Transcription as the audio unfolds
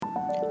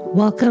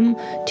Welcome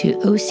to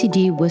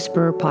OCD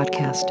Whisperer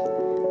Podcast.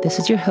 This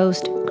is your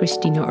host,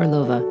 Christina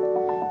Orlova.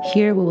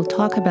 Here we will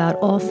talk about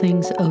all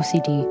things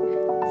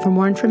OCD. For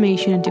more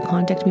information and to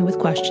contact me with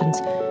questions,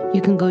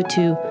 you can go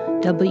to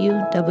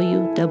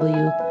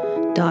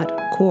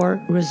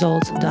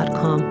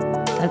www.coreresults.com.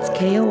 That's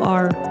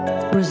KOR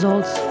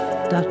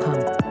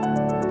results.com.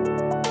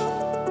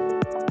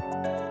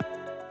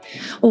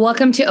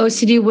 Welcome to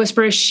OCD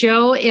Whisperer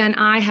Show, and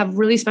I have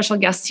really special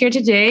guests here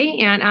today,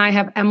 and I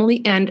have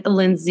Emily and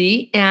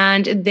Lindsay,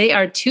 and they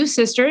are two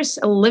sisters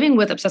living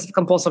with obsessive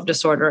compulsive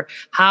disorder.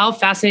 How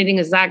fascinating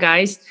is that,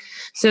 guys?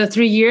 So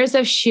 3 years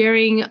of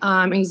sharing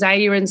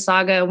anxiety-ridden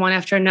saga one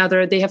after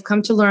another, they have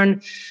come to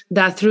learn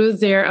that through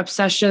their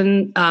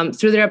obsessions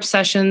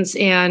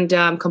and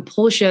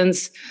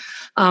compulsions,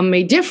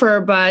 may differ,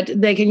 but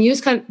they can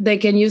use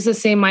the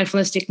same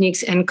mindfulness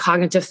techniques and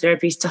cognitive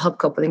therapies to help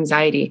cope with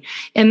anxiety.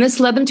 And this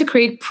led them to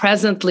create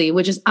Presently,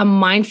 which is a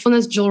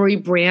mindfulness jewelry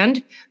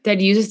brand that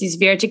uses these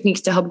very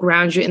techniques to help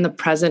ground you in the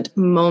present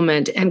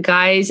moment. And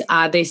guys,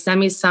 they sent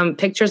me some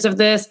pictures of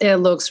this. It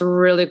looks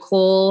really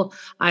cool.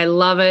 I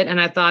love it. And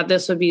I thought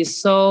this would be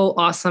so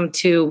awesome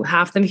to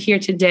have them here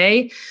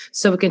today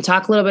so we can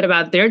talk a little bit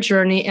about their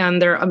journey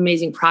and their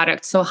amazing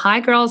product. So hi,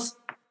 girls.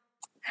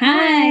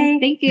 Hi,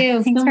 thank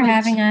you. Thanks for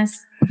having us.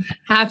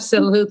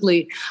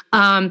 Absolutely.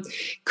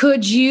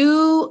 Could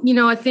you,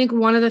 I think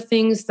one of the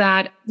things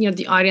that,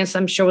 the audience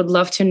I'm sure would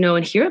love to know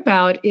and hear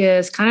about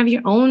is kind of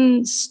your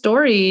own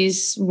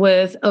stories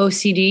with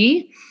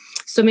OCD.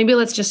 So maybe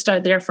let's just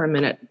start there for a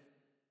minute.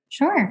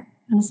 Sure.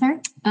 Want to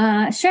start?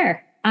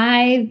 Sure.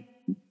 I've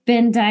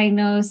been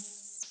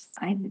diagnosed.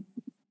 And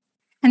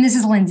this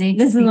is Lindsay.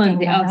 This is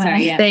Lindsay. Oh,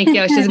 sorry. Yeah. Thank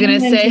you. She's going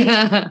to say.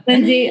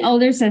 Lindsay,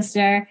 older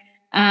sister.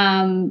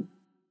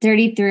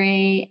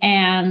 33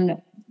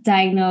 and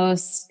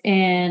diagnosed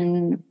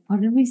in, what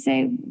did we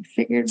say?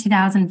 Figured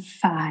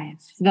 2005.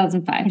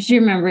 2005. She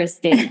remembers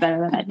dates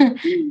better than I do.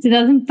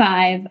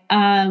 2005.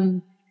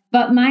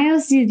 But my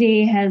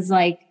OCD has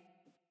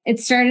it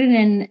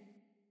started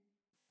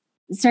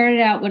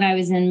out when I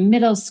was in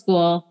middle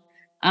school.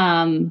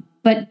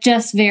 But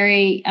just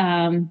very,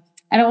 I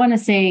don't want to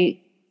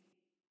say,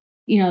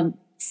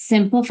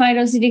 simplified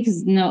OCD,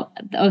 because no,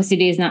 the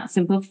OCD is not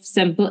simple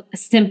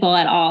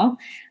at all.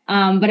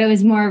 But it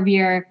was more of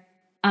your,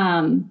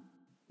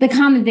 the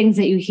common things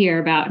that you hear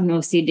about in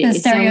OCD. The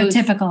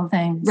stereotypical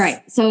things.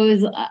 Right. So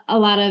it was a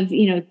lot of,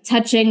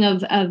 touching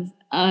of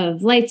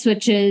light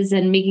switches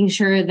and making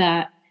sure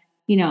that,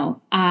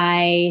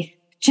 I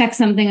checked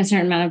something a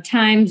certain amount of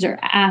times or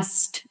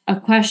asked a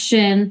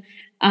question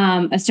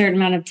a certain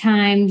amount of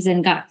times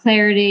and got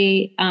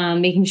clarity,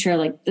 making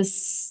sure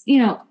this,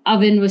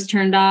 oven was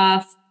turned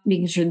off,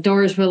 making sure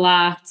doors were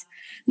locked,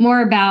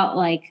 more about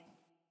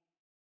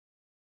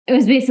it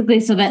was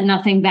basically so that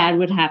nothing bad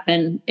would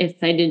happen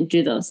if I didn't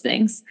do those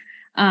things.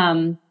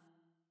 And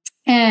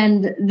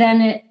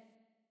then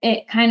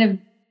it kind of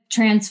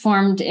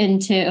transformed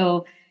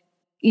into,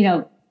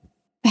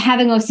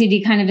 having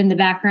OCD kind of in the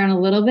background a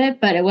little bit,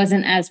 but it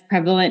wasn't as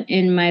prevalent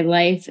in my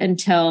life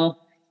until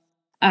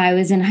I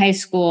was in high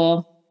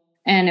school,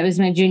 and it was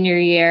my junior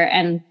year,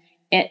 and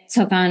it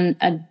took on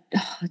a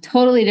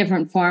totally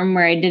different form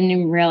where I didn't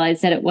even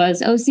realize that it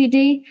was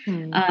OCD.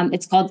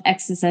 It's called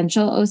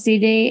existential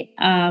OCD.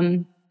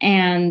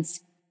 And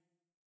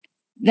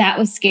that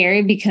was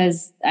scary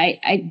because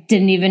I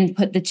didn't even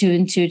put the two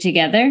and two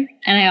together.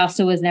 And I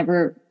also was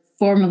never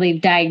formally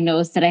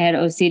diagnosed that I had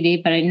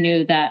OCD, but I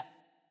knew that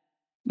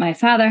my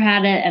father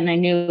had it and I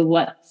knew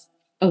what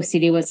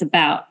OCD was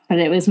about. But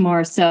it was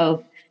more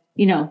so,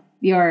 your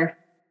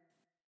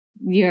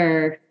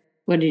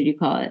what did you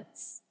call it?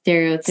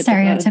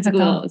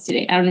 Stereotypical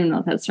OCD. I don't even know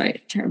if that's the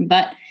right term,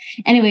 but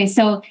anyway,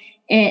 so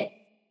it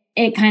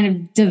kind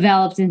of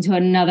developed into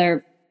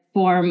another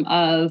form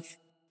of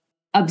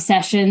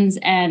obsessions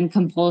and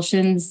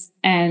compulsions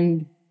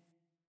and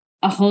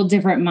a whole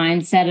different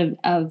mindset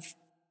of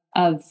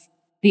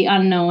the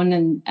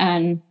unknown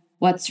and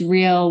what's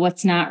real,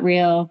 what's not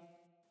real,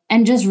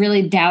 and just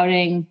really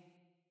doubting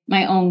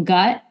my own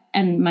gut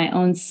and my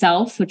own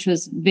self, which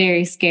was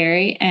very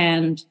scary.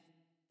 And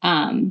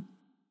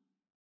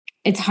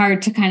it's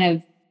hard to kind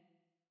of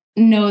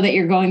know that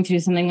you're going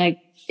through something.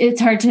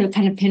 It's hard to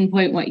kind of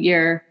pinpoint what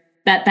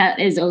that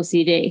is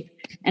OCD.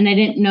 And I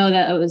didn't know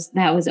that was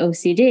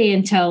OCD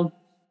until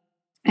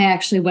I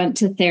actually went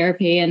to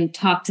therapy and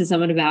talked to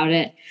someone about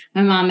it.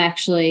 My mom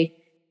actually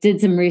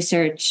did some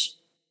research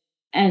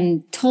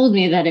and told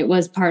me that it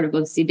was part of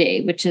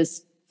OCD, which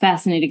is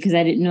fascinating because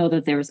I didn't know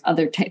that there was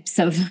other types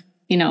of,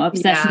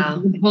 obsession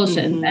and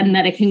compulsion, and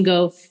that it can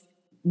go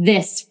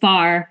this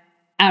far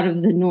out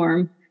of the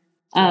norm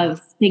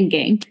of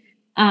thinking.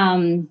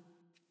 So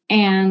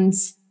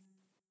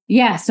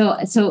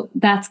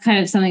that's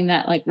kind of something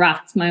that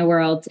rocked my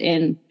world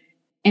in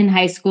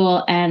high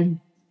school,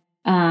 and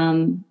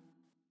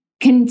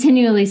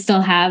continually still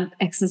have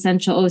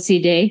existential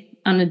OCD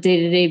on a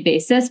day-to-day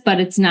basis, but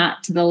it's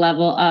not to the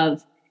level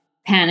of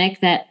panic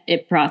that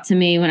it brought to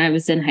me when I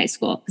was in high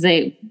school, because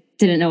I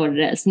didn't know what it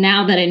is.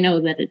 Now that I know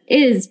that it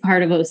is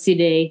part of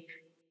OCD,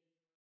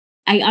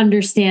 I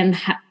understand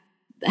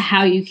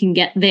how you can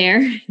get there,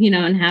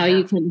 and how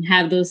you can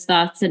have those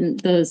thoughts and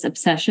those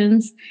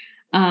obsessions.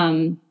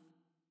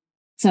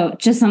 So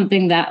just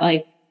something that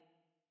like,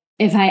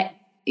 if I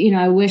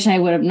wish I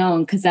would have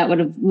known, because that would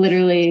have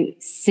literally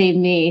saved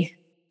me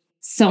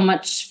so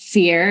much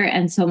fear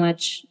and so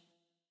much,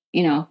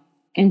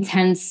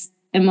 intense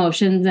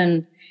emotions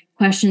and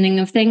questioning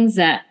of things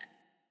that,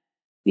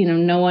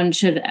 no one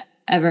should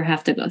ever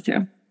have to go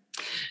through.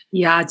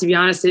 Yeah, to be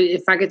honest,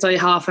 if I could tell you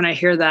how often I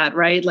hear that,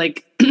 right?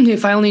 Like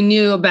if I only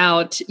knew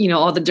about,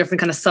 all the different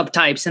kind of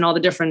subtypes and all the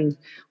different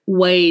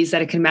ways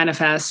that it can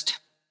manifest,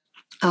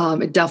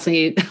 it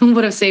definitely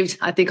would have saved,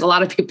 I think, a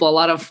lot of people a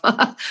lot of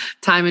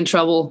time and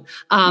trouble.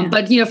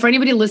 But, for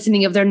anybody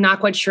listening, if they're not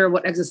quite sure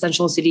what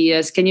existential OCD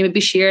is, can you maybe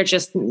share,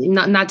 just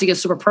not to get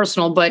super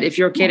personal, but if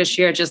you're okay to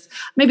share just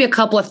maybe a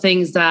couple of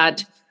things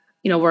that,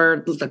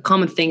 were the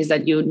common things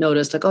that you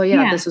noticed, like,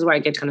 this is where I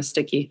get kind of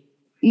sticky.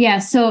 Yeah.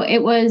 So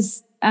it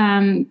was,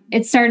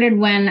 it started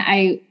when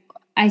I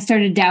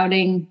started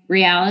doubting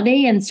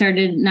reality and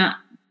started not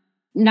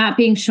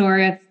being sure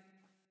if,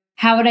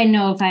 how would I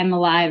know if I'm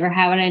alive, or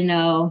how would I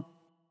know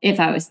if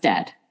I was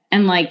dead?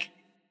 And like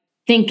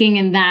thinking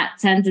in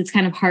that sense, it's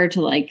kind of hard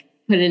to like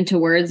put into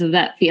words of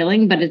that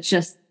feeling, but it's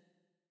just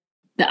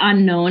the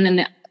unknown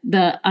and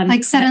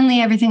like suddenly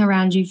everything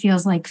around you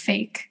feels like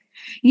fake.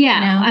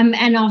 Yeah.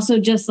 And also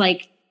just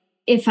like,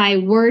 if I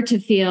were to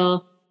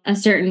feel a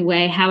certain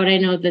way, how would I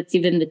know that's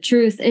even the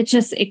truth? It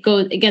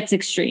gets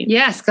extreme.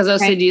 Yes, because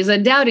OCD is a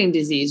doubting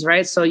disease,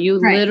 right? So you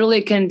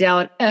literally can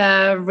doubt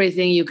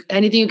everything,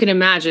 anything you can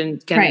imagine,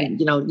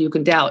 you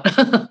can doubt.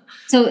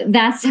 So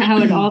that's how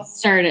it all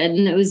started.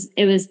 And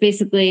it was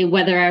basically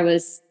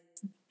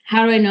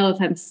how do I know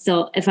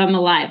if I'm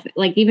alive?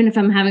 Like, even if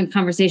I'm having a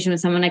conversation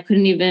with someone,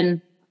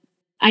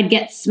 I'd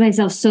get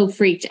myself so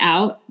freaked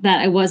out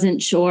that I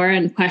wasn't sure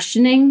and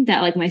questioning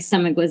that, like, my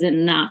stomach was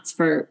in knots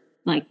for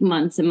like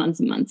months and months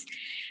and months.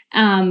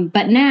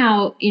 But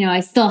now,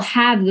 I still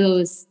have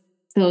those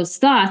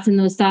thoughts, and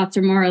those thoughts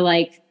are more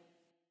like,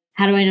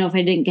 how do I know if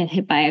I didn't get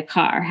hit by a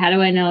car? How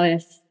do I know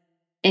if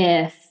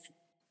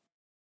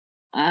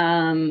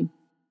I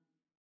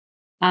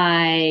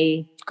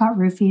got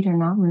roofied or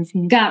not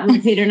roofied? Got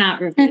roofied or not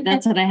roofied.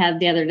 That's what I had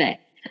the other day.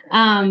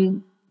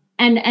 And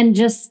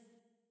just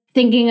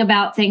thinking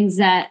about things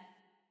that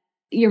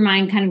your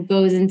mind kind of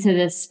goes into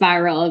this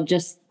spiral of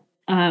just,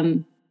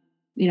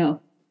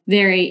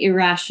 very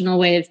irrational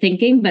way of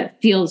thinking, but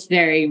feels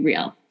very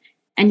real.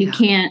 And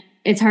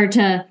it's hard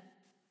to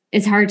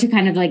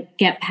kind of like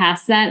get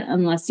past that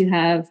unless you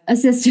have a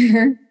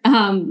sister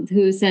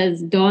who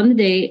says, go on the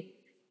date.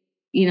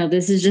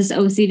 This is just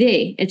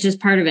OCD. It's just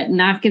part of it.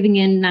 Not giving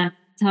in, not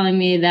telling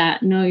me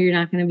that, no, you're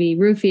not going to be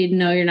roofied.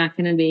 No, you're not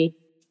going to be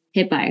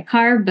hit by a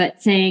car,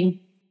 but saying,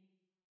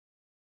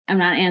 I'm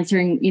not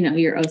answering,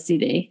 your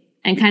OCD,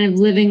 and kind of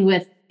living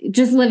with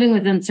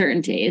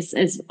uncertainty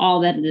is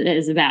all that it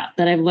is about.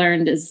 That I've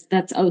learned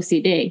that's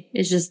OCD.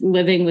 It's just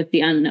living with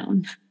the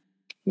unknown.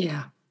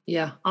 Yeah.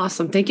 Yeah.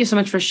 Awesome. Thank you so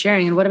much for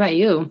sharing. And what about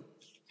you?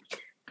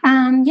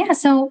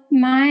 So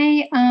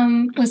my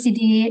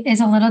OCD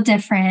is a little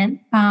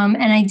different.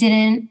 And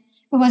it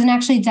wasn't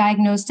actually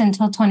diagnosed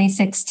until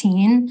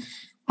 2016.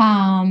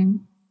 And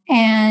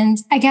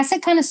I guess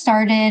it kind of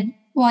started,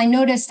 I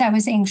noticed I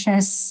was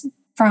anxious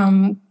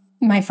from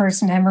my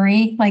first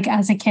memory. Like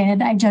as a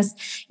kid, I just,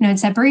 had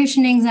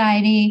separation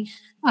anxiety.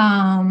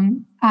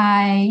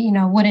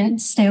 I,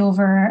 wouldn't stay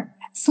over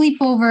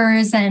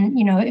sleepovers. And,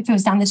 if it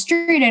was down the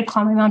street, I'd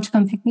call my mom to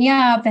come pick me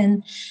up.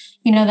 And,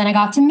 then I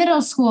got to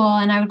middle school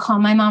and I would call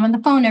my mom on the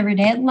phone every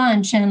day at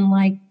lunch. And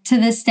like, to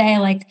this day,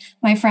 like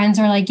my friends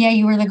are like, yeah,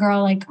 you were the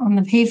girl like on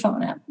the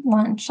payphone at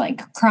lunch,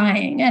 like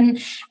crying.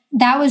 And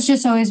that was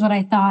just always what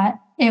I thought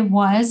it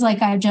was.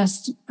 Like,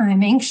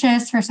 I'm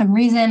anxious for some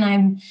reason.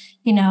 I'm,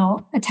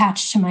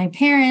 attached to my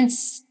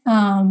parents.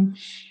 And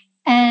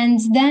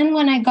then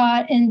when I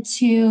got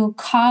into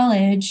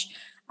college,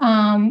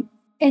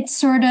 it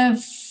sort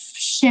of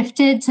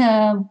shifted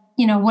to,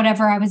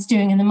 whatever I was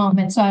doing in the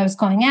moment. So I was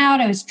going out,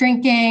 I was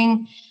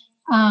drinking,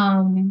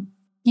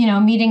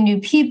 meeting new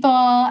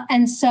people.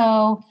 And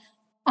so,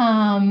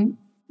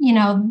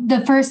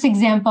 the first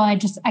example, I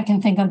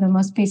can think of the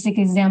most basic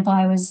example.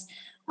 I was,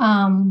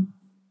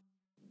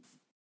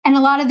 and a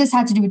lot of this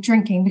had to do with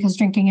drinking, because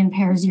drinking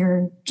impairs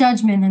your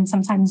judgment. And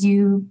sometimes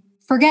you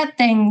forget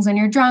things when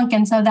you're drunk.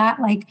 And so that,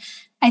 like,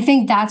 I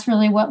think that's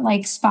really what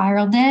like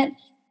spiraled it.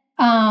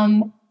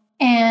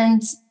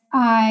 And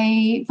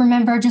I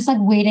remember just like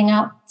waiting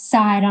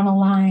outside on a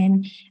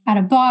line at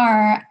a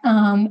bar.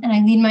 And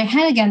I leaned my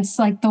head against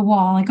like the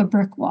wall, like a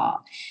brick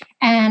wall.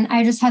 And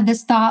I just had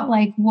this thought,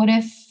 like, what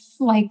if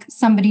like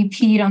somebody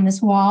peed on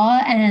this wall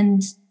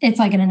and it's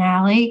like in an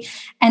alley,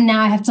 and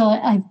now I have to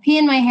like pee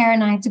in my hair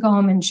and I have to go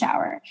home and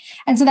shower.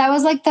 And so that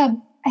was like I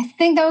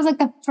think that was like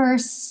the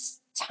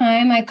first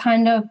time I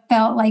kind of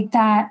felt like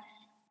that,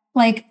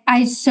 like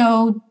I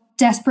so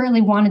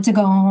desperately wanted to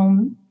go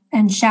home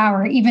and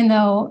shower, even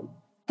though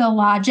the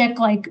logic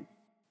like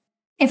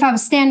if I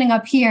was standing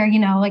up here, you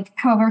know, like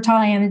however tall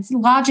I am, it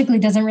logically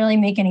doesn't really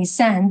make any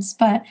sense.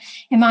 But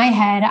in my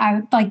head,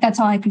 I like, that's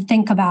all I could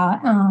think about.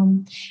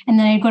 And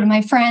then I'd go to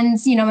my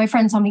friends, you know, my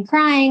friend saw me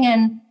crying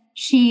and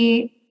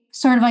she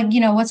sort of like, you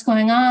know, what's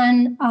going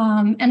on?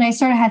 And I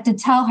sort of had to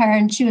tell her,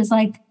 and she was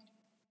like,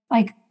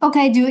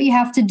 okay, do what you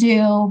have to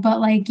do, but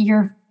like,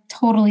 you're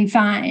totally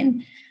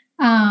fine.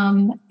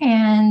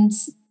 And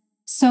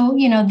so,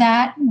 you know,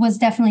 that was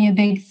definitely a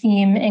big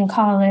theme in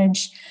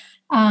college.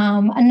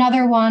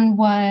 Another one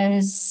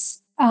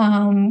was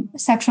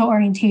sexual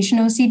orientation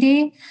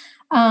OCD.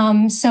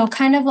 So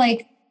kind of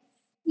like,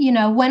 you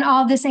know, when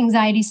all this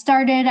anxiety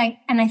started,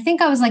 I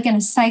think I was like in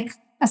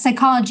a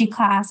psychology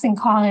class in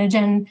college,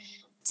 and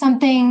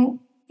something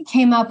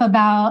came up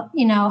about,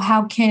 you know,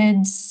 how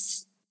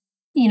kids,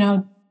 you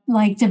know,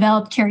 like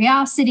develop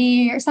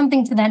curiosity or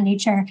something to that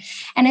nature.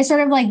 And I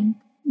sort of like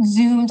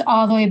zoomed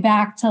all the way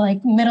back to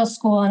like middle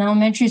school and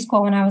elementary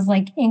school when I was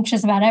like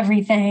anxious about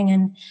everything.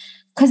 And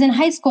because in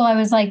high school, I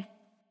was like,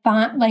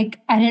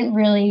 I didn't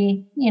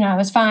really, you know, I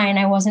was fine.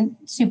 I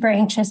wasn't super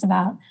anxious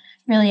about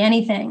really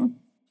anything.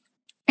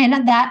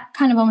 And that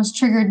kind of almost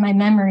triggered my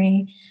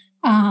memory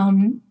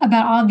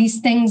about all these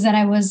things that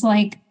I was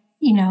like,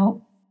 you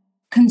know,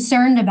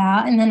 concerned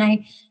about. And then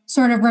I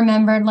sort of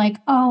remembered like,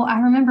 oh, I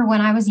remember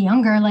when I was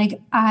younger, like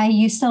I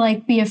used to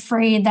like be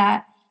afraid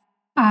that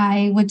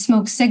I would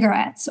smoke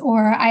cigarettes,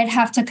 or I'd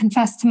have to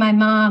confess to my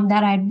mom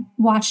that I'd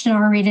watched an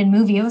R-rated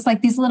movie. It was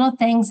like these little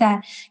things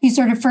that you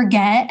sort of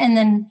forget. And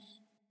then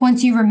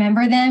once you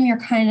remember them, you're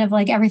kind of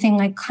like everything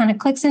like kind of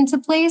clicks into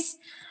place.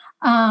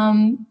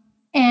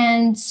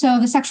 And so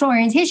the sexual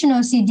orientation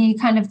OCD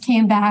kind of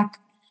came back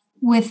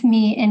with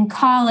me in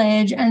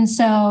college. And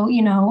so,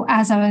 you know,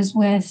 as I was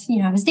with, you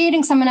know, I was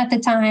dating someone at the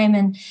time,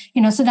 and,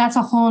 you know, so that's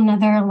a whole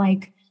nother,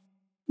 like,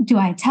 do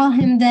I tell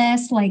him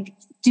this? Like,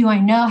 do I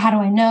know? How do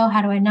I know?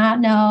 How do I not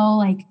know?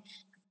 Like,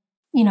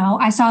 you know,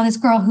 I saw this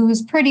girl who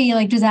was pretty.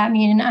 Like, does that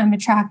mean I'm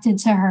attracted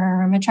to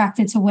her? I'm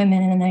attracted to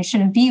women and I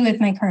shouldn't be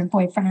with my current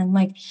boyfriend?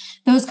 Like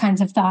those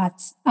kinds of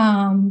thoughts.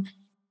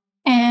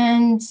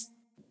 And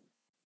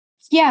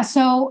yeah,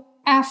 so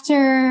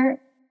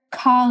after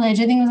college,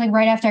 I think it was like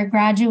right after I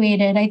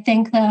graduated, I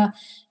think the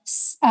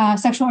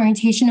sexual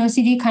orientation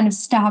OCD kind of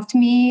stopped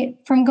me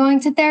from going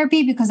to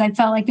therapy because I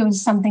felt like it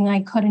was something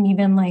I couldn't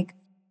even like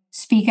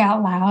speak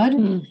out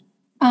loud.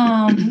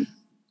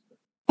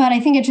 But I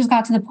think it just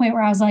got to the point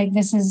where I was like,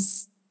 this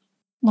is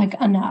like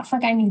enough.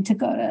 Like I need to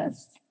go to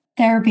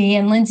therapy.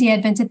 And Lindsay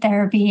had been to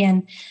therapy.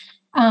 And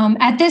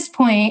at this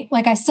point,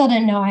 like I still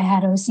didn't know I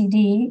had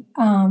OCD.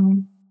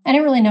 I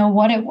didn't really know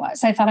what it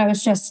was. I thought I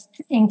was just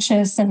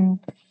anxious and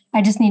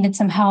I just needed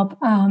some help.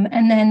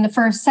 And then the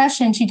first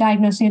session, she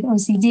diagnosed me with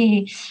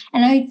OCD.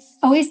 And I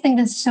always think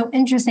this is so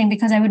interesting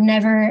because I would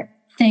never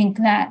think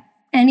that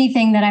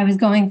anything that I was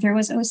going through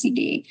was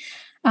OCD.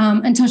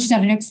 Until she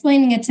started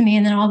explaining it to me.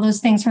 And then all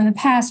those things from the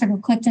past sort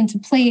of clicked into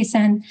place.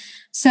 And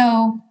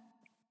so,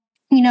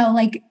 you know,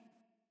 like,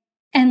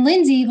 and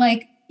Lindsay,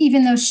 like,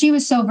 even though she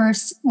was so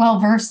well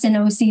versed in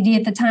OCD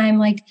at the time,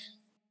 like,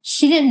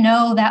 she didn't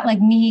know that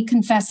like me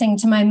confessing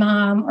to my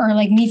mom or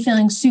like me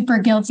feeling super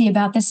guilty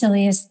about the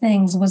silliest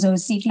things was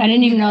OCD. I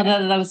didn't even know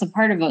that was a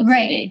part of OCD.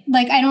 Right.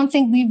 Like, I don't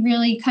think we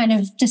really kind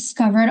of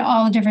discovered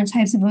all the different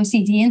types of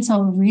OCD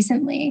until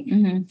recently.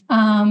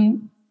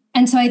 Mm-hmm.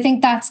 And so I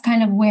think that's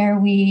kind of where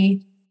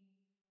we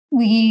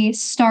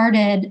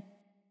started.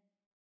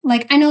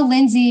 Like, I know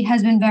Lindsay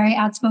has been very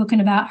outspoken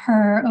about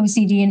her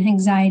OCD and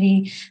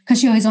anxiety because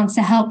she always wants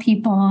to help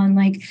people. And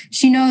like,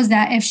 she knows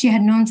that if she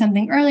had known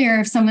something earlier,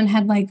 if someone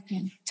had like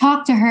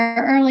talked to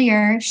her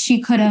earlier,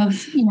 she could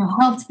have, you know,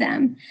 helped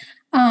them.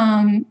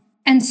 And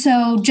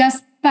so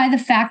just by the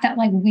fact that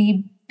like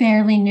we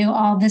barely knew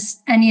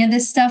any of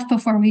this stuff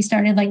before we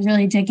started like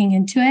really digging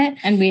into it.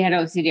 And we had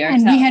OCD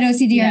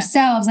ourselves.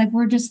 Ourselves. Like,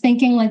 we're just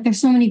thinking like there's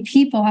so many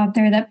people out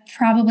there that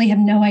probably have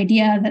no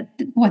idea that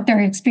what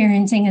they're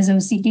experiencing is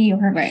OCD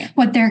or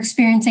what they're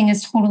experiencing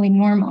is totally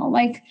normal.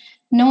 Like,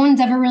 no one's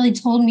ever really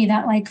told me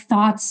that like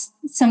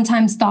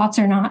sometimes thoughts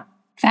are not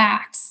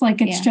facts.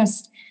 Like, it's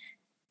just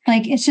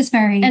like, it's just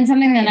very, and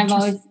something that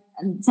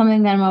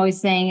I'm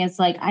always saying is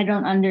like, I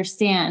don't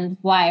understand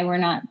why we're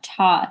not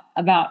taught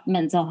about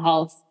mental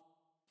health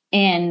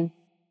in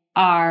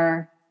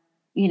our,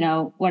 you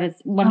know,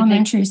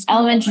 elementary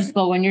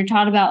school, when you're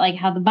taught about like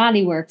how the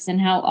body works and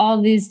how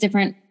all these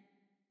different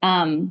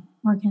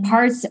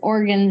parts,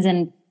 organs,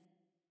 and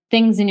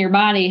things in your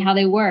body, how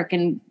they work.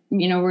 And,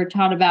 you know, we're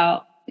taught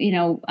about, you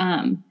know,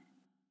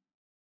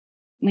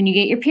 when you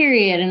get your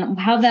period and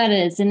how that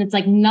is. And it's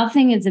like,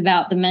 nothing is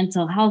about the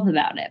mental health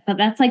about it, but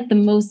that's like the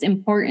most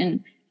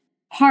important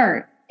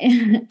part.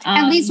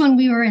 At least when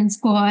we were in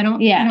school. I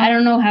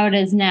don't know how it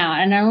is now.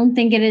 And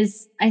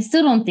I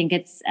still don't think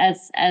it's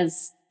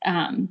as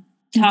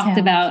talked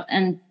about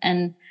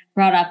and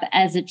brought up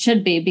as it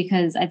should be,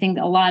 because I think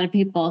a lot of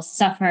people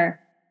suffer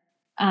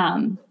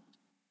from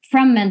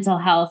mental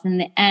health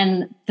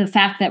and the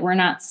fact that we're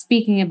not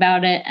speaking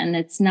about it and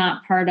it's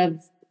not part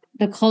of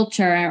the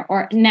culture,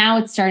 or now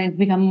it's starting to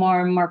become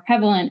more and more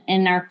prevalent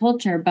in our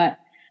culture. But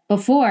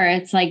before,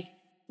 it's like,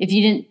 if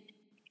you didn't,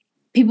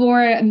 people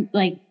were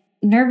like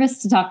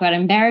nervous to talk about it,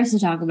 embarrassed to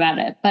talk about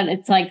it. But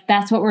it's like,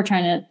 that's what we're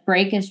trying to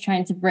break, is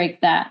trying to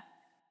break that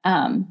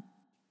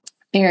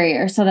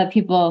barrier so that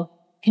people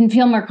can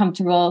feel more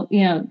comfortable,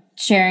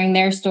 sharing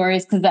their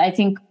stories. Because I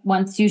think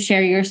once you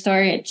share your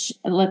story, it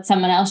lets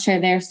someone else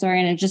share their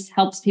story, and it just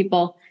helps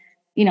people,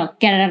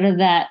 get out of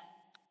that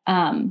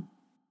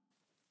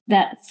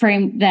that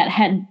frame, that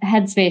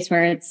headspace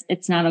where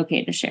it's not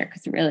okay to share,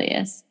 because it really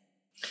is.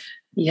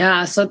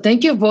 Yeah. So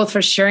thank you both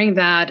for sharing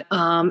that.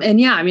 And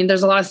yeah, I mean,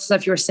 there's a lot of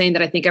stuff you were saying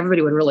that I think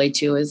everybody would relate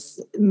to.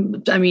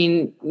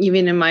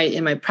 Even in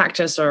my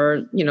practice,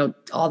 or,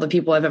 all the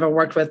people I've ever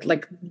worked with,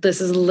 like, this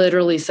is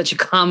literally such a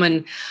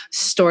common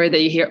story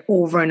that you hear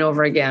over and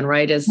over again,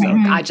 right?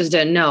 I just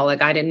didn't know,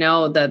 I didn't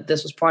know that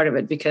this was part of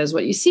it, because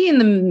what you see in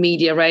the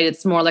media, right,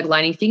 it's more like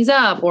lining things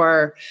up,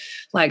 or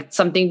like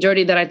something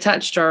dirty that I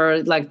touched,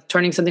 or like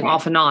turning something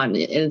off and on. And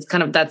it's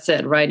kind of, that's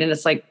it. Right. And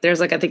it's like,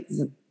 there's like, I think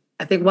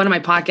one of my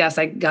podcasts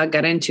I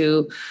got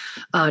into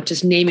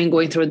just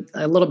going through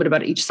a little bit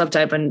about each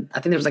subtype. And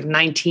I think there was like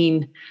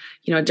 19,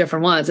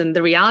 different ones. And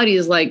the reality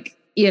is, like,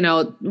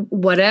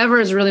 whatever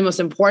is really most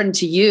important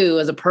to you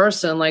as a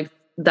person, like,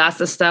 that's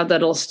the stuff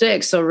that'll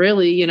stick. So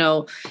really,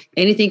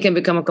 anything can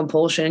become a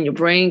compulsion, and your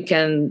brain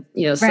can,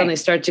 suddenly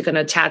start to kind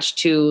of attach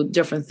to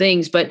different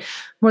things. But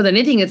more than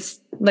anything, it's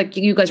like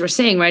you guys were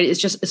saying, right?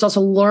 It's also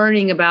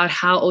learning about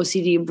how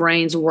OCD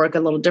brains work a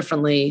little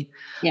differently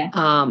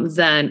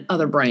than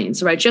other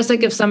brains, right? Just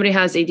like if somebody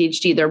has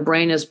ADHD, their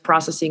brain is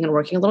processing and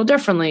working a little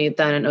differently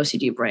than an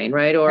OCD brain,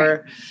 right?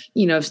 Or,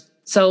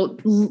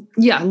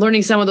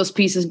 learning some of those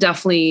pieces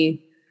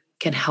definitely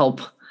can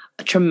help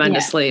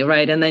tremendously,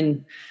 right? And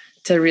then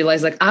to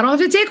realize, like, I don't have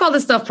to take all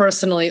this stuff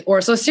personally or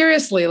so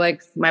seriously.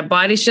 Like, my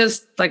body's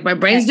just, like, my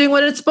brain's doing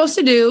what it's supposed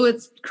to do.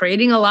 It's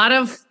creating a lot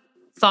of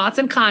thoughts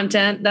and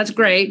content. That's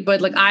great.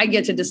 But, like, I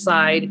get to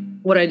decide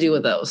what I do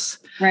with those.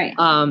 Right.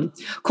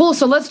 Cool.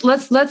 So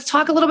let's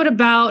talk a little bit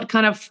about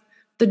kind of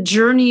the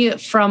journey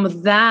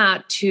from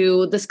that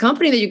to this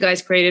company that you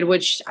guys created,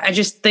 which I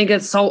just think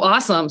it's so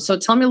awesome. So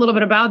tell me a little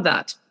bit about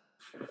that.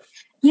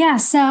 Yeah.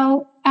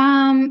 So,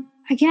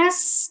 I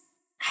guess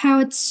how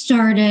it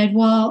started,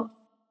 well,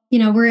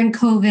 we're in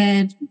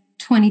COVID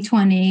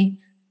 2020.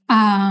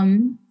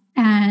 And,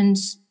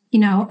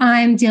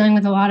 I'm dealing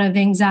with a lot of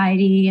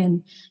anxiety,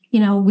 and,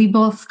 we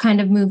both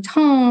kind of moved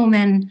home,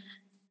 and,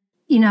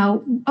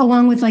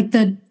 along with like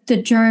the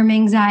germ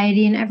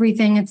anxiety and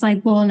everything, it's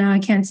like, well, now I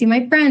can't see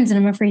my friends, and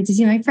I'm afraid to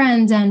see my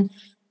friends. And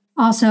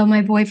also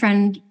my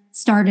boyfriend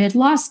started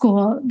law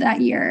school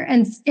that year,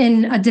 and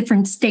in a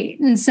different state.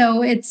 And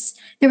so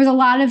there was a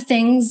lot of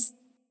things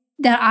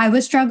that I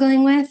was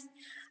struggling with.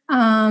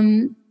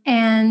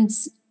 And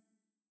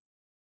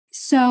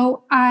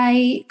so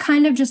I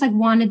kind of just like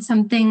wanted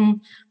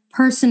something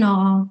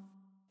personal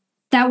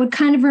that would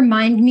kind of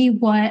remind me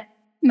what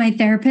my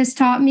therapist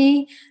taught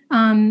me,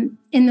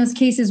 in those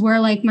cases where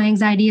like my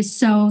anxiety is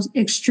so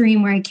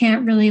extreme where I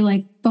can't really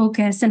like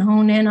focus and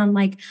hone in on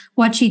like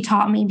what she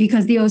taught me,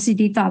 because the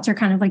OCD thoughts are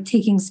kind of like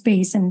taking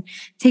space and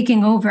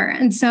taking over.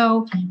 And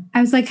so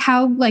I was like,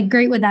 how like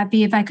great would that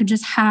be if I could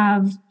just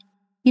have,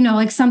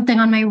 like something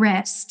on my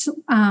wrist,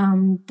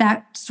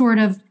 that sort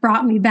of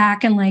brought me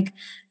back, and like,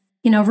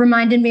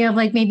 reminded me of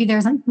like, maybe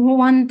there's like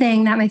one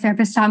thing that my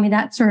therapist taught me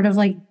that sort of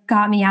like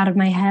got me out of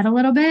my head a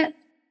little bit.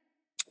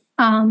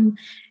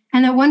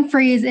 And that one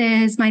phrase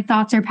is, my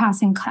thoughts are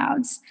passing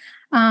clouds.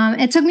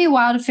 It took me a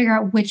while to figure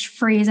out which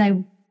phrase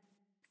I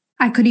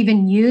could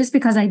even use,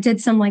 because I did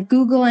some like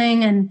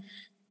Googling and,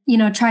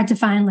 tried to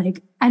find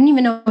like, I didn't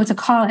even know what to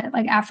call it,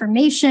 like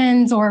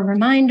affirmations or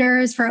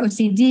reminders for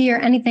OCD or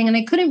anything. And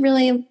I couldn't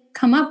really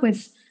come up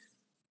with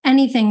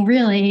anything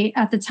really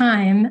at the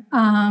time.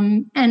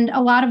 And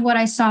a lot of what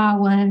I saw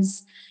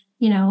was,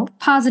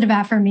 positive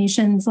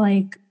affirmations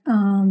like,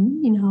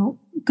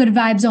 good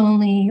vibes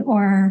only,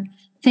 or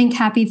think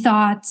happy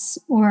thoughts,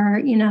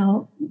 or,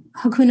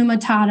 Hakuna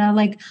Matata,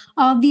 like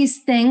all these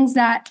things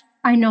that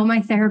I know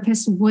my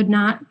therapist would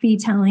not be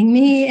telling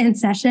me in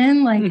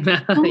session. Like,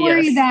 don't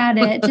worry about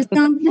it. Just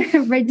don't.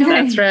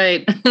 That's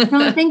right.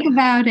 Don't think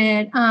about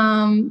it.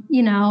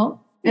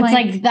 It's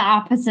like the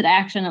opposite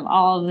action of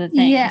all of the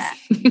things. Yeah.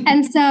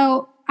 And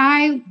so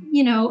I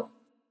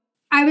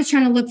was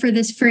trying to look for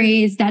this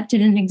phrase that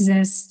didn't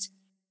exist,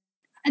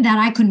 that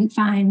I couldn't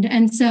find.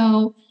 And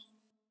so,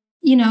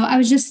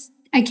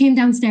 I came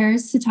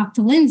downstairs to talk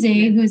to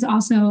Lindsay, who's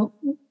also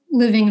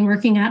living and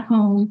working at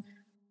home.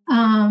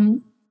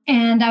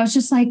 And I was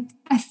just like,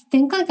 I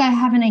think like I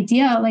have an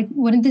idea. Like,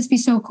 wouldn't this be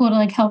so cool to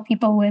like help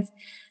people with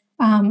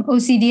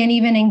OCD and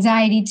even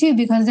anxiety too?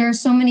 Because there are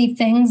so many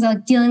things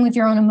like dealing with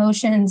your own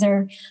emotions,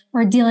 or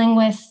dealing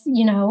with,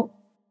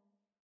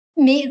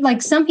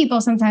 like some people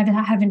sometimes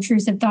have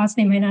intrusive thoughts.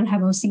 They might not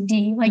have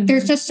OCD. Like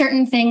there's just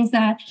certain things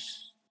that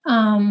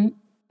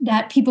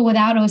people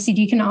without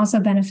OCD can also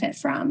benefit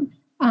from.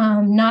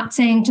 Not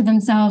saying to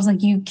themselves,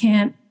 like, you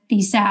can't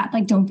be sad,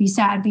 like, don't be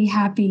sad, be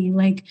happy,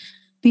 like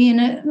be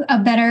in a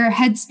better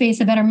headspace,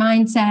 a better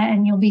mindset,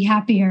 and you'll be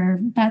happier,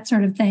 that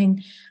sort of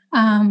thing.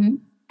 And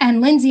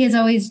Lindsay has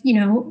always,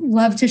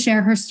 loved to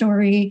share her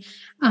story.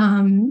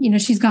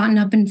 She's gotten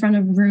up in front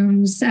of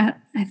rooms at,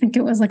 I think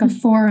it was like a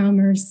forum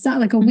or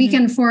like a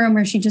weekend forum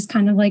where she just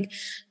kind of like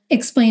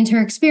explained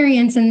her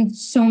experience. And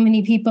so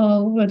many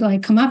people would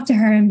like come up to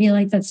her and be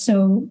like, that's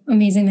so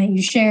amazing that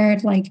you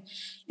shared. Like,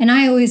 and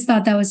I always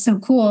thought that was so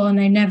cool. And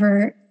I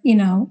never,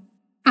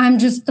 I'm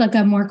just like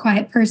a more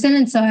quiet person.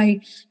 And so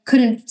I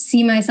couldn't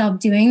see myself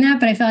doing that.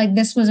 But I felt like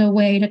this was a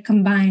way to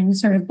combine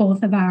sort of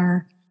both of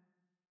our,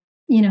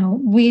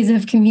 ways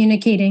of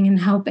communicating and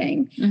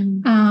helping.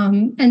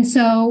 And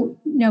so,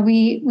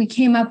 we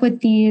came up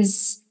with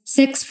these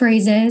 6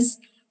 phrases.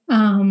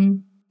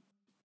 And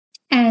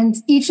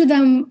each of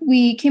them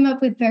we came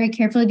up with very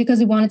carefully because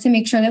we wanted to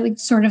make sure that we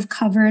sort of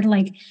covered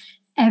like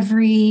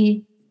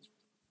every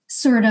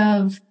sort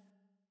of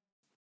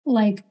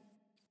like,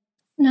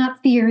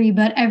 not theory,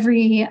 but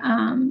every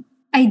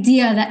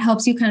idea that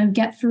helps you kind of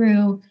get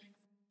through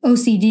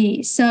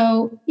OCD.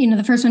 So,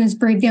 the first one is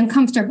brave the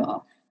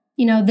uncomfortable.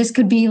 This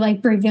could be like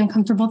brave the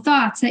uncomfortable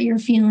thoughts that you're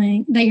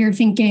feeling, that you're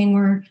thinking,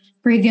 or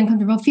brave the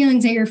uncomfortable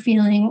feelings that you're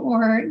feeling,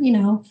 or,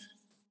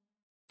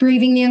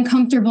 braving the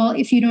uncomfortable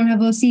if you don't have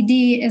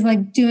OCD is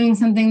like doing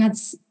something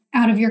that's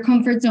out of your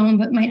comfort zone,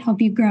 but might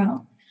help you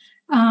grow.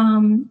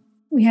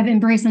 We have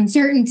embrace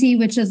uncertainty,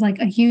 which is like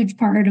a huge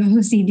part of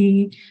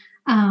OCD.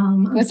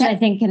 Which I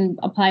think can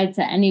apply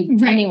to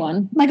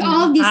anyone. Like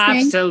all of these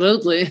things.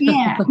 Absolutely.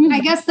 Yeah.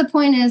 I guess the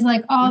point is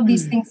like all of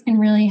these things can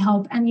really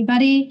help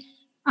anybody.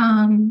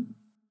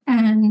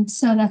 And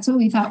so that's what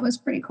we thought was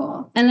pretty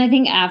cool. And I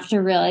think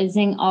after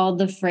realizing all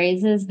the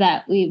phrases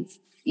that we've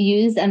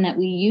used and that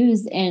we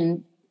use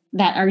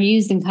that are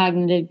used in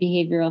cognitive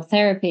behavioral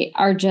therapy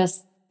are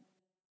just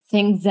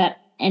things that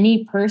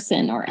any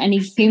person or any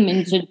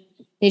human should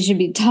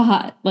be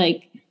taught.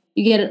 Like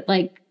you get it,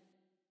 like,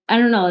 I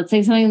don't know, it's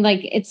like something like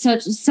it's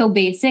so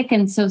basic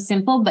and so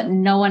simple, but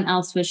no one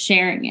else was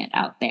sharing it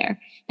out there.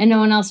 And no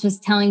one else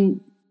was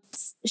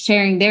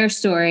sharing their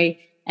story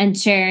and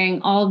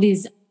sharing all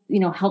these,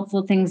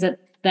 helpful things that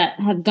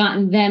have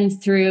gotten them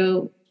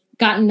to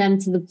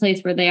the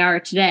place where they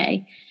are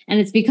today. And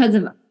it's because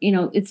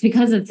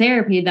of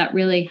therapy that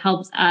really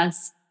helps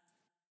us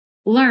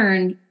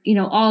learn,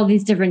 all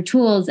these different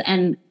tools.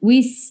 And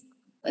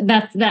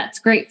that's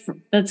great.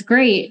 That's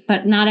great.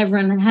 But not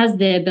everyone has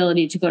the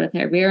ability to go to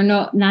therapy, or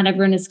not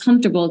everyone is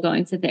comfortable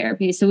going to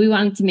therapy. So we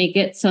wanted to make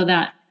it so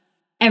that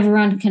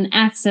everyone can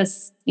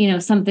access,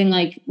 something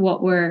like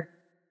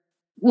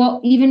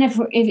even if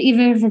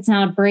it's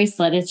not a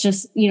bracelet, it's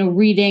just,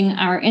 reading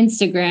our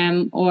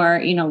Instagram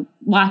or,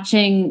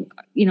 watching,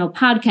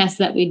 podcasts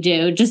that we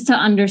do, just to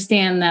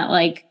understand that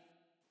like,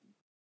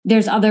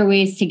 there's other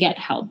ways to get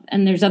help,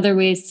 and there's other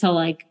ways to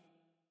like,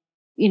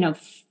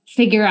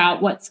 figure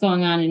out what's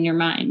going on in your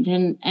mind,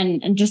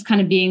 and just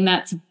kind of being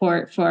that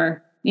support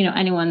for,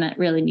 anyone that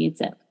really needs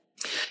it.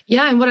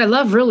 Yeah. And what I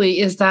love really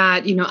is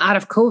that, out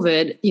of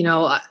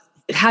COVID,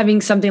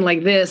 having something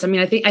like this, I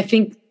mean, I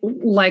think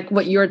like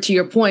to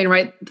your point,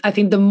 right? I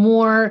think the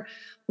more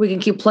we can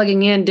keep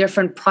plugging in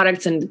different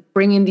products and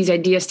bringing these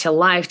ideas to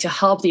life to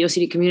help the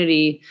OCD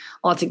community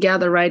all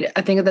together, right?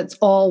 I think that's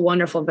all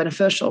wonderful and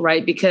beneficial,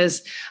 right?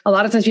 Because a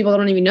lot of times people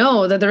don't even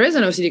know that there is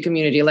an OCD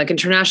community, like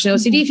International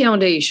OCD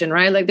Foundation,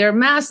 right? Like they're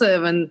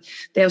massive and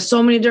they have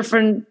so many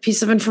different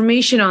pieces of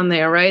information on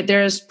there, right?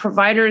 There's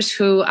providers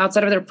who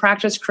outside of their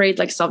practice create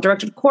like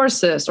self-directed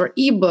courses or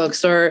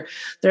ebooks, or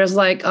there's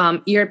like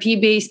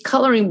ERP-based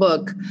coloring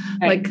book,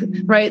 like,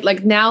 right?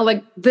 Like now,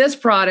 like this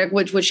product,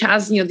 which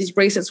has, these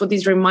bracelets with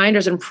these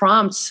reminders and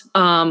prompts,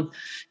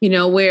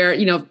 where,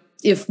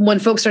 if when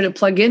folks start to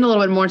plug in a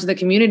little bit more into the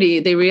community,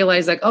 they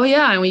realize like, oh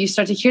yeah. And when you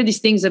start to hear these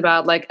things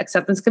about like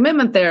acceptance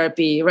commitment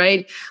therapy,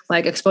 right?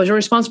 Like exposure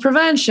response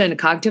prevention,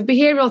 cognitive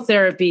behavioral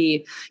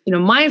therapy,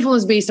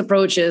 mindfulness-based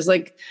approaches,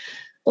 like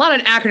a lot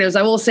of acronyms.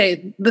 I will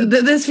say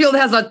this field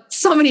has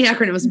so many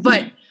acronyms,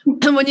 but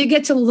when you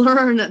get to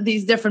learn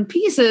these different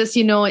pieces,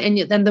 and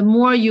the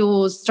more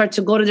you start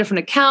to go to different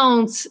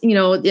accounts,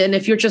 and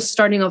if you're just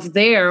starting off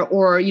there,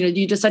 or,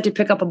 you decide to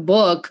pick up a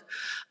book,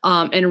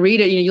 and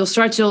read it, you'll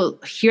start to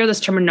hear this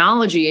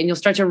terminology, and you'll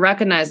start to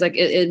recognize like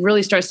it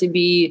really starts to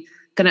be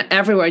kind of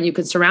everywhere, and you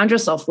can surround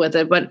yourself with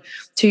it. But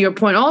to your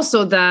point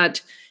also, that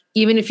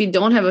even if you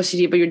don't have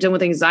OCD, but you're dealing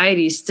with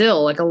anxiety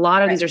still, like a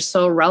lot of these are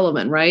so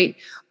relevant, right?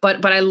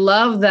 But I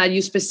love that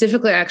you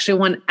specifically actually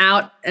went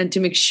out and to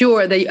make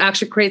sure that you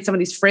actually create some of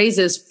these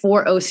phrases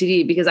for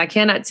OCD, because I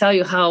cannot tell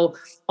you how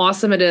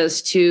awesome it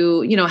is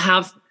to,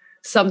 have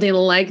something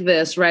like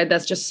this, right?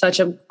 That's just such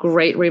a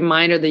great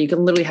reminder that you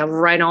can literally have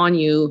right on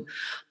you,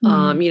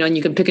 and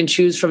you can pick and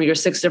choose from your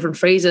 6 different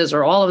phrases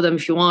or all of them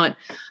if you want.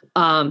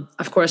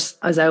 Of course,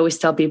 as I always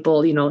tell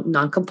people,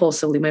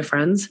 non-compulsively, my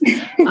friends.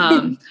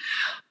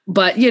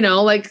 But,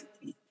 like,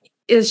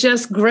 it's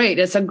just great.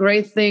 It's a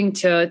great thing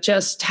to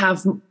just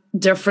have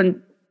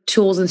different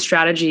tools and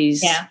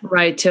strategies,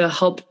 right? To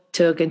help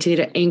to continue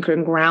to anchor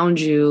and ground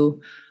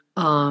you,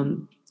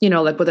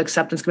 like with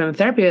acceptance commitment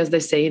therapy, as they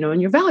say, in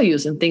your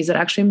values and things that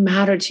actually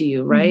matter to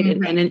you, right?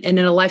 And in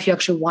a life you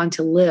actually want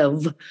to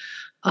live.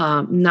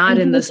 not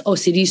in this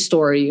OCD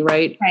story,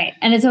 right? Right.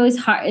 And it's always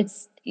hard.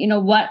 It's,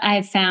 what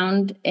I've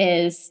found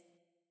is,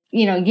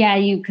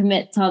 you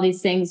commit to all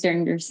these things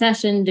during your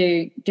session,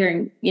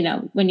 during,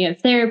 when you have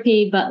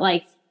therapy, but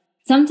like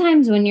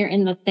sometimes when you're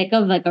in the thick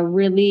of like a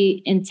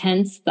really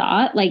intense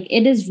thought, like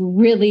it is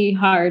really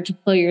hard to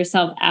pull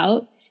yourself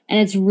out. And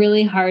it's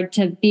really hard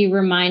to be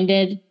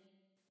reminded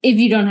if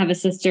you don't have a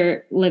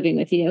sister living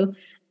with you,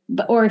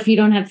 or if you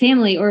don't have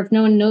family, or if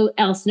no one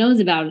else knows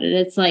about it.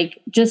 It's like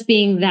just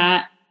being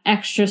that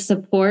extra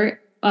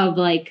support of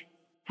like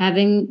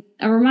having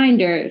a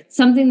reminder,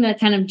 something that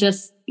kind of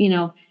just,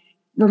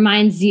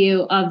 reminds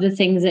you of the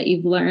things that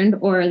you've learned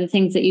or the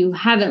things that you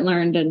haven't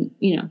learned and,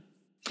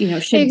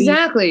 should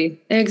Exactly.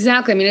 I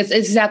mean,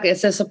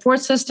 it's a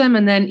support system.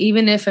 And then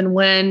even if and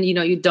when,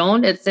 you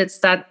don't, it's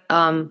that,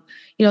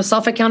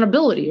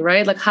 self-accountability,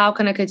 right? Like, how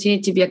can I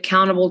continue to be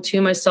accountable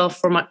to myself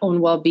for my own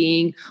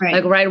well-being? Right.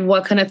 Like, right.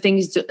 What kind of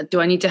things do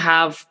I need to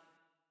have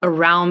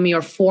around me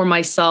or for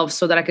myself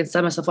so that I can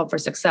set myself up for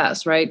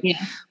success, right?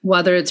 Yeah.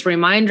 Whether it's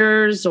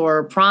reminders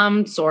or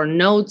prompts or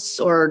notes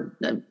or,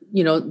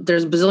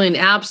 there's a bazillion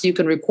apps, you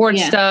can record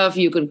stuff,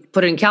 you can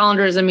put it in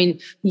calendars. I mean,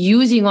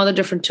 using all the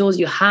different tools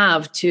you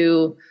have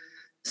to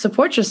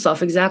support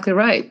yourself. Exactly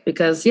right.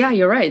 Because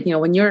you're right.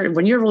 When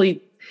you're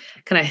really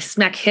kind of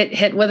smack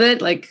hit with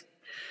it, like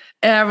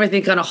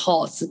everything kind of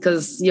halts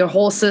because your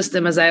whole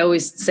system, as I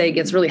always say,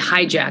 gets really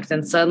hijacked.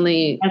 And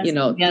suddenly,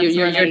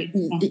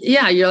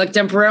 you're like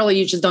temporarily,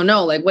 you just don't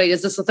know, like, wait,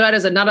 is this a threat?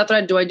 Is it not a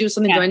threat? Do I do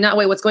something? Do I not?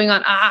 Wait, what's going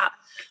on?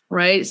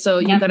 Right. So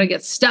you got to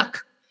get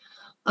stuck.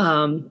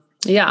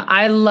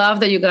 I love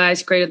that you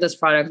guys created this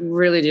product.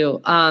 Really do.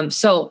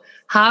 So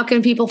how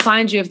can people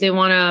find you if they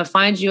want to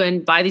find you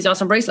and buy these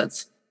awesome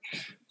bracelets?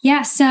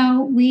 Yeah,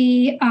 so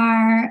we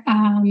are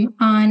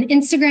on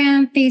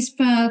Instagram,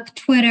 Facebook,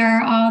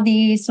 Twitter, all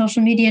the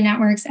social media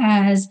networks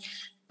as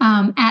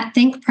at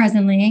Think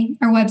Presently.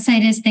 Our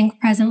website is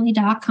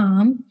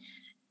thinkpresently.com.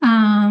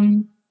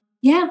 And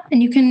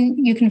you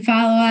can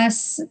follow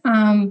us.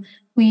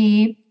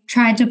 We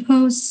tried to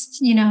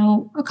post,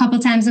 a couple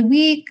times a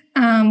week.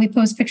 We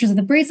post pictures of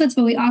the bracelets,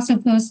 but we also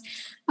post,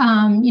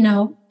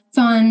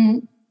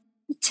 fun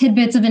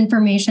tidbits of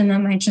information that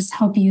might just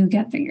help you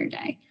get through your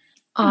day.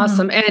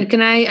 Awesome. And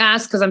can I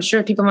ask, because I'm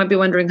sure people might be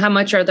wondering, how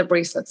much are the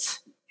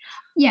bracelets?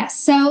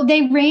 Yes. So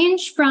they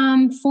range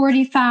from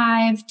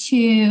 $45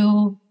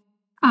 to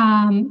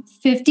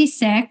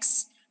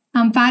 $56.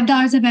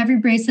 $5 of every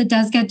bracelet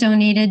does get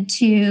donated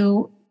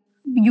to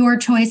your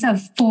choice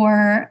of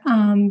 4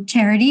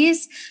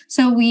 charities.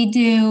 So we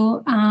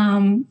do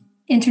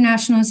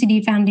International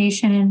OCD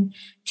Foundation,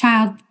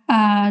 Child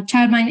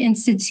Mind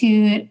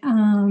Institute,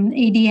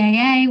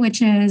 ADAA,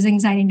 which is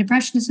Anxiety and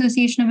Depression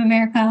Association of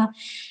America,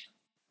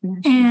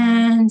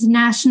 and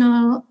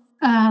National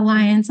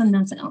Alliance on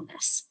Mental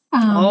Illness.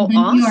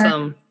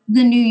 Awesome.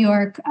 The New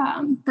York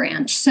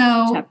branch.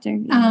 So, chapter,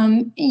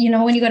 when you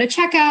go to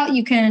checkout,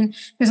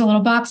 there's a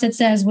little box that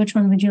says, which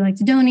one would you like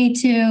to donate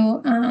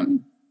to?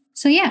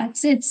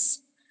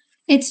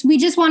 We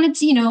just wanted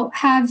to,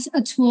 have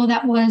a tool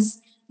that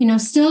was,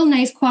 still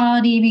nice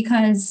quality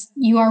because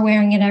you are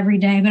wearing it every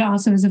day, but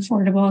also is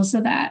affordable so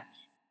that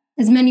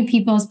as many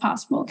people as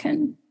possible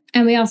can.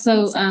 And we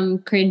also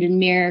created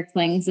mirror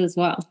clings as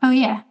well. Oh,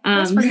 yeah.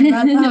 Let's forget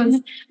about those.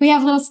 We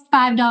have little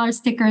 $5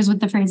 stickers with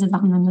the phrases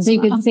on them as well. So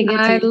you can stick it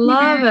to I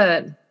love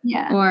it.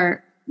 Yeah.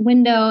 Or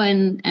window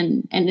and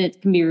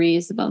it can be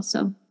reusable.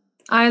 So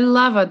I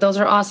love it. Those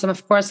are awesome.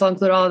 Of course, I'll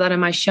include all of that in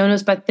my show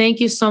notes. But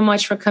thank you so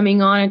much for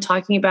coming on and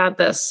talking about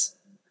this.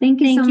 Thank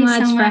you so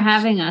much for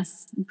having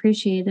us.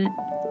 Appreciate it.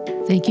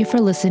 Thank you for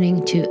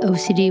listening to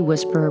OCD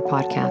Whisperer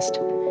Podcast.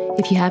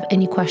 If you have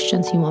any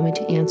questions you want me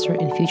to answer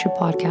in future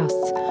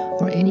podcasts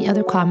or any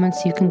other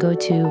comments, you can go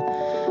to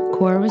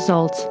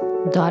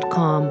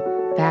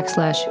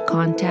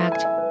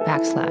coreresults.com/contact/.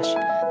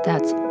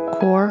 That's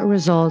Core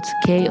Results,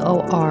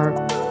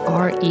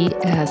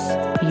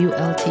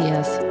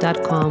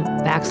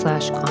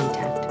 KORRESULTS.com/contact.